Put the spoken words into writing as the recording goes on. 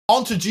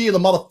On to G of the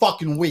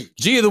motherfucking week.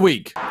 G of the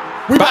week.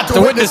 We're about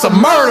to witness a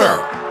murder.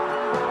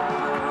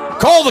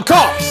 Call the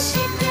cops.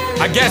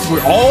 I guess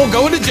we're all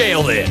going to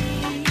jail then.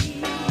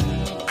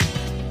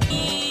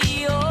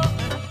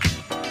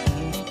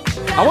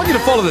 I want you to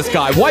follow this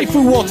guy,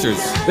 Waifu Watchers.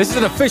 This is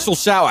an official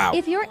shout out.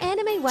 If your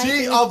anime waifu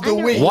G of the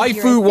week.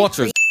 Waifu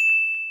Watchers.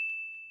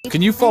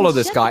 Can you follow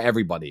this guy,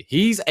 everybody?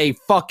 He's a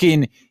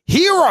fucking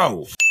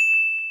hero.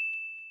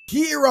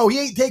 Hero, he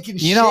ain't taking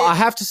shit. You know, I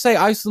have to say,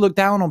 I used to look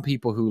down on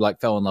people who like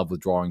fell in love with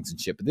drawings and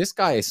shit, but this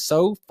guy is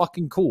so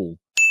fucking cool.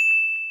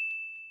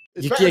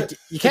 You can't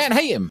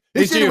hate him.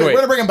 We're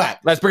gonna bring him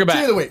back. Let's bring him back.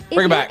 G of the week.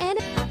 Bring him back.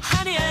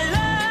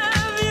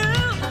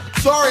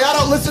 Sorry, I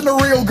don't listen to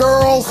real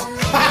girls.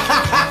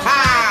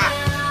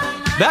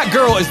 That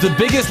girl is the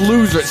biggest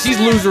loser. She's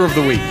loser of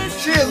the week.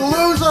 She is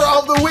loser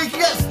of the week.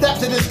 You got steps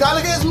to this guy.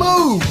 Look at his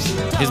moves.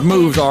 His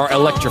moves are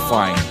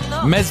electrifying,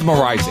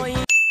 mesmerizing.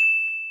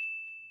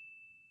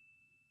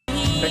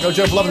 Can't go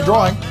Joe for loving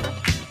drawing.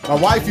 My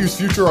waifu's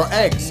future are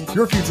eggs.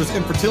 Your future is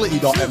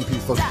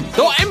infertility.mp3.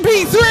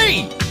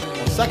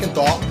 MP3! On second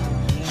thought,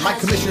 I might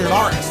commission an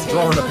artist to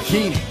draw her in a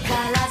bikini.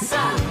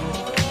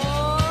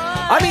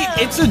 I mean,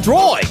 it's a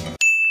drawing.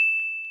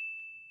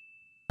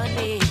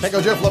 Can't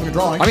go Joe for loving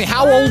drawing. I mean,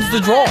 how old's the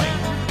drawing?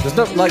 There's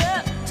no, like,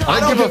 I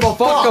don't give a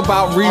fuck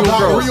about real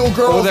girls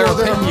or their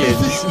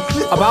opinions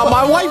about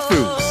my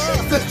waifus.